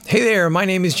Hey there, my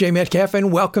name is Jay Metcalf,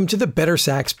 and welcome to the Better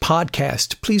Sax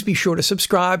Podcast. Please be sure to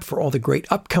subscribe for all the great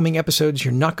upcoming episodes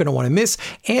you're not going to want to miss,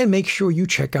 and make sure you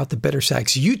check out the Better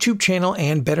Sax YouTube channel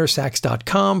and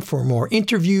bettersax.com for more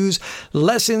interviews,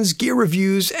 lessons, gear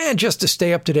reviews, and just to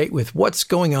stay up to date with what's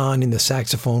going on in the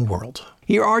saxophone world.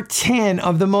 Here are 10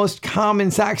 of the most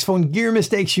common saxophone gear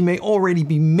mistakes you may already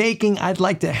be making. I'd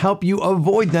like to help you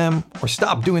avoid them or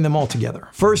stop doing them altogether.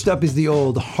 First up is the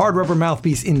old hard rubber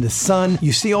mouthpiece in the sun.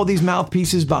 You see all these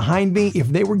mouthpieces behind me? If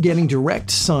they were getting direct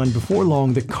sun before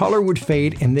long, the color would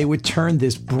fade and they would turn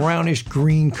this brownish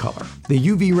green color. The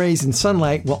UV rays and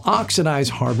sunlight will oxidize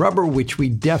hard rubber, which we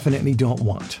definitely don't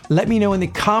want. Let me know in the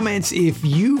comments if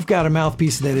you've got a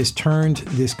mouthpiece that has turned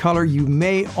this color. You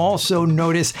may also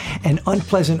notice an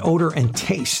unpleasant odor and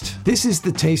taste. This is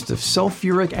the taste of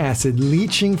sulfuric acid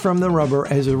leaching from the rubber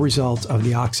as a result of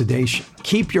the oxidation.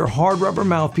 Keep your hard rubber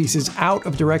mouthpieces out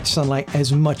of direct sunlight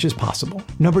as much as possible.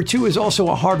 Number 2 is also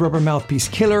a hard rubber mouthpiece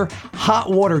killer: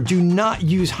 hot water. Do not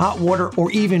use hot water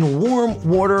or even warm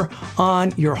water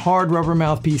on your hard rubber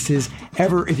mouthpieces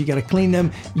ever. If you got to clean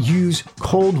them, use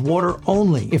cold water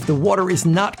only. If the water is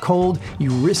not cold, you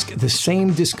risk the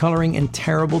same discoloring and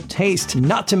terrible taste,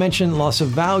 not to mention loss of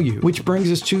value, which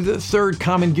brings us to the third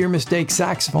common gear mistake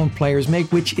saxophone players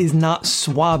make, which is not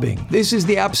swabbing. This is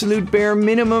the absolute bare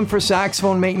minimum for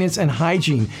saxophone maintenance and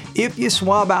hygiene. If you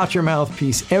swab out your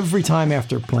mouthpiece every time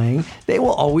after playing, they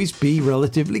will always be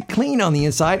relatively clean on the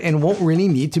inside and won't really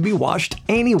need to be washed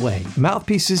anyway.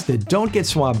 Mouthpieces that don't get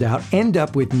swabbed out end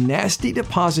up with nasty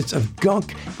deposits of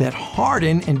gunk that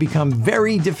harden and become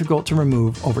very difficult to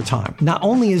remove over time. Not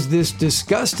only is this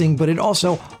disgusting, but it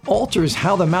also alters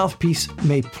how the mouthpiece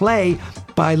may play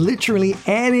by literally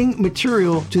adding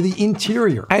material to the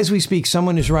interior. As we speak,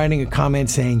 someone is writing a comment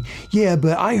saying, "Yeah,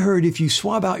 but I heard if you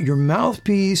swab out your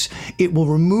mouthpiece, it will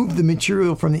remove the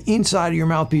material from the inside of your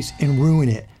mouthpiece and ruin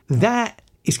it." That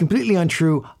is completely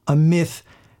untrue, a myth.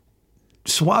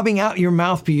 Swabbing out your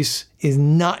mouthpiece is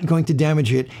not going to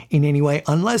damage it in any way,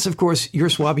 unless, of course, you're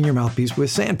swabbing your mouthpiece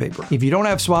with sandpaper. If you don't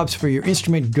have swabs for your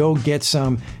instrument, go get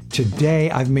some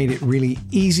today. I've made it really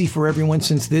easy for everyone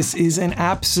since this is an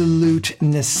absolute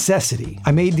necessity.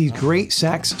 I made these great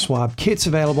sax swab kits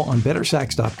available on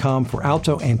bettersax.com for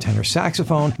alto and tenor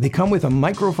saxophone. They come with a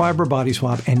microfiber body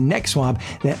swab and neck swab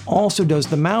that also does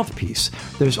the mouthpiece.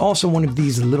 There's also one of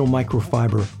these little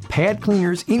microfiber pad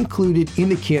cleaners included in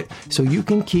the kit, so you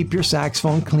can keep your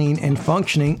saxophone clean and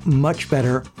functioning much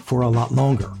better for a lot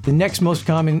longer. The next most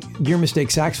common gear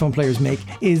mistake saxophone players make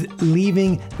is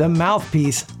leaving the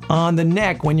mouthpiece on the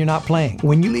neck when you're not playing.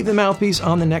 When you leave the mouthpiece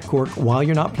on the neck cork while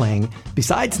you're not playing,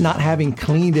 besides not having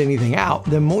cleaned anything out,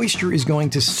 the moisture is going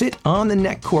to sit on the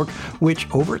neck cork, which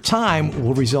over time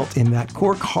will result in that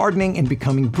cork hardening and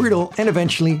becoming brittle and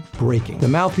eventually breaking. The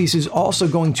mouthpiece is also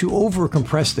going to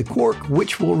overcompress the cork,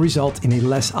 which will result in a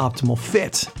less optimal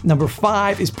fit. Number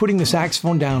 5 is putting the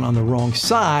saxophone down on the wrong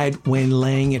side when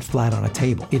laying it flat on a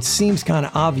table. It seems kind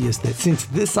of obvious that since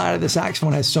this side of the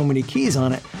saxophone has so many keys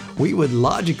on it, we would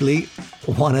logically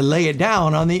want to lay it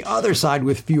down on the other side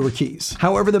with fewer keys.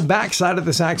 However, the back side of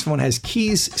the saxophone has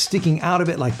keys sticking out of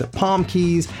it, like the palm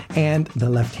keys and the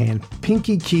left hand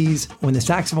pinky keys. When the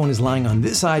saxophone is lying on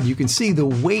this side, you can see the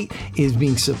weight is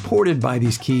being supported by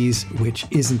these keys, which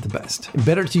isn't the best.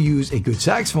 Better to use a good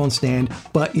saxophone stand,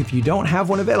 but if you don't have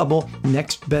one available,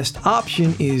 next best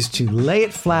option is to lay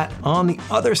it flat on the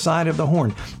other side of the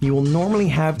horn. You will normally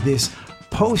have this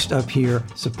post up here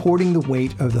supporting the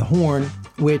weight of the horn,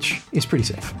 which is pretty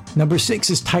safe. Number 6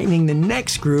 is tightening the neck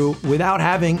screw without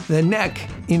having the neck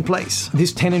in place.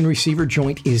 This tenon receiver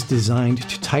joint is designed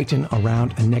to tighten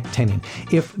around a neck tenon.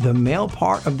 If the male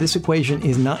part of this equation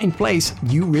is not in place,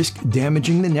 you risk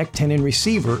damaging the neck tenon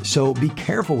receiver, so be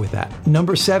careful with that.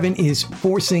 Number 7 is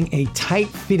forcing a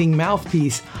tight-fitting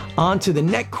mouthpiece onto the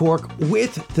neck cork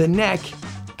with the neck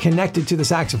connected to the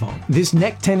saxophone. This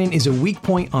neck tenon is a weak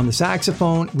point on the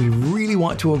saxophone. We really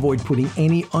want to avoid putting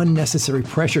any unnecessary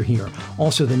pressure here.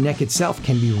 Also, the neck itself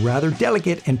can be rather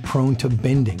delicate and prone to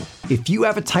bending. If you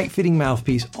have a tight-fitting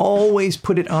mouthpiece, always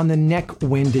put it on the neck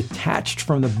when detached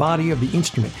from the body of the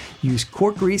instrument. Use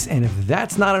cork grease, and if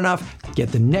that's not enough,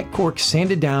 get the neck cork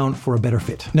sanded down for a better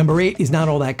fit. Number 8 is not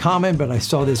all that common, but I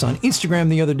saw this on Instagram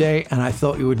the other day, and I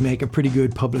thought it would make a pretty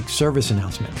good public service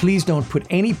announcement. Please don't put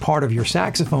any part of your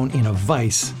saxophone in a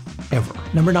vise ever.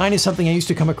 Number 9 is something I used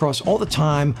to come across all the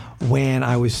time when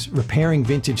I was repairing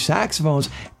vintage saxophones.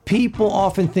 People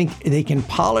often think they can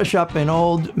polish up an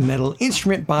old metal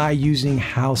instrument by using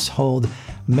household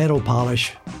metal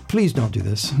polish. Please don't do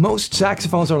this. Most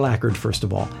saxophones are lacquered, first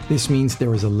of all. This means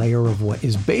there is a layer of what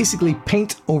is basically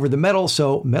paint over the metal,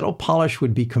 so metal polish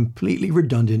would be completely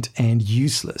redundant and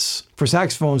useless. For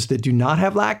saxophones that do not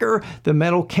have lacquer, the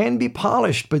metal can be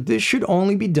polished, but this should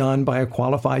only be done by a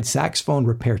qualified saxophone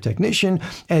repair technician,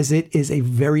 as it is a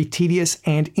very tedious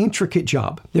and intricate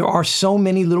job. There are so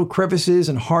many little crevices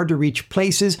and hard to reach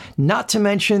places, not to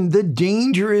mention the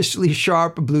dangerously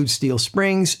sharp blued steel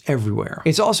springs everywhere.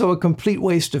 It's also a complete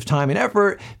waste of time and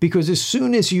effort, because as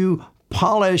soon as you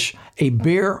polish a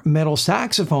bare metal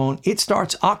saxophone, it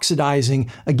starts oxidizing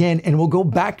again and will go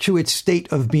back to its state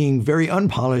of being very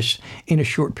unpolished in a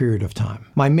short period of time.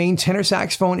 My main tenor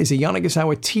saxophone is a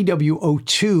Yanagisawa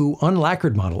TW02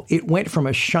 unlacquered model. It went from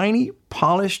a shiny,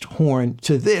 polished horn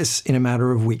to this in a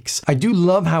matter of weeks. I do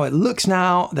love how it looks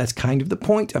now. That's kind of the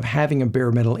point of having a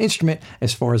bare metal instrument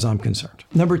as far as I'm concerned.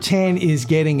 Number 10 is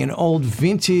getting an old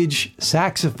vintage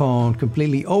saxophone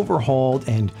completely overhauled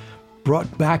and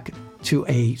brought back to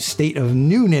a state of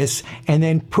newness, and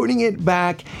then putting it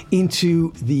back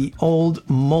into the old,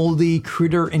 moldy,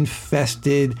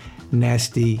 critter-infested,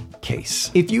 nasty case.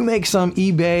 If you make some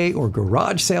eBay or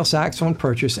garage sale saxophone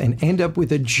purchase and end up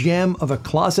with a gem of a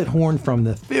closet horn from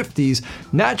the 50s,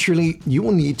 naturally, you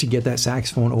will need to get that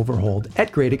saxophone overhauled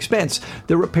at great expense.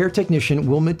 The repair technician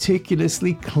will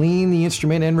meticulously clean the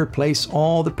instrument and replace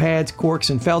all the pads, corks,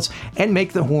 and felts and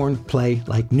make the horn play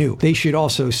like new. They should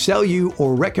also sell you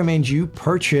or recommend you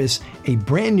purchase a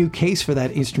brand new case for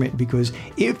that instrument, because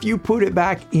if you put it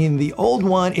back in the old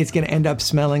one, it's going to end up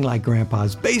smelling like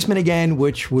Grandpa's basement again,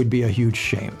 which would be a huge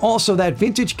shame. Also, that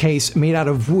vintage case made out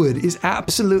of wood is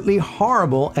absolutely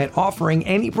horrible at offering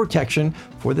any protection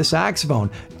for the saxophone.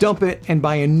 Dump it and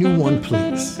buy a new one,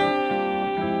 please.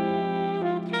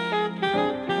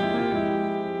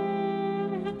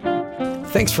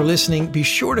 Thanks for listening. Be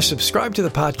sure to subscribe to the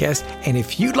podcast. And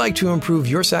if you'd like to improve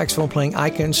your saxophone playing, I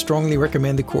can strongly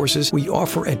recommend the courses we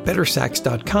offer at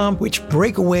bettersax.com, which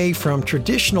break away from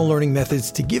traditional learning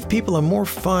methods to give people a more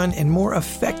fun and more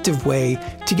effective way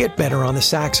to get better on the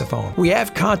saxophone. We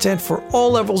have content for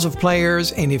all levels of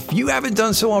players. And if you haven't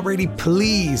done so already,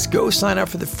 please go sign up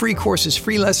for the free courses,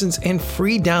 free lessons, and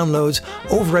free downloads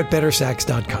over at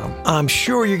bettersax.com. I'm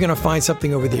sure you're going to find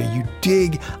something over there you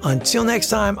dig. Until next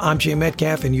time, I'm Jay Metcalf,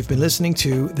 and you've been listening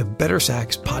to the Better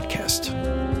Sax Podcast.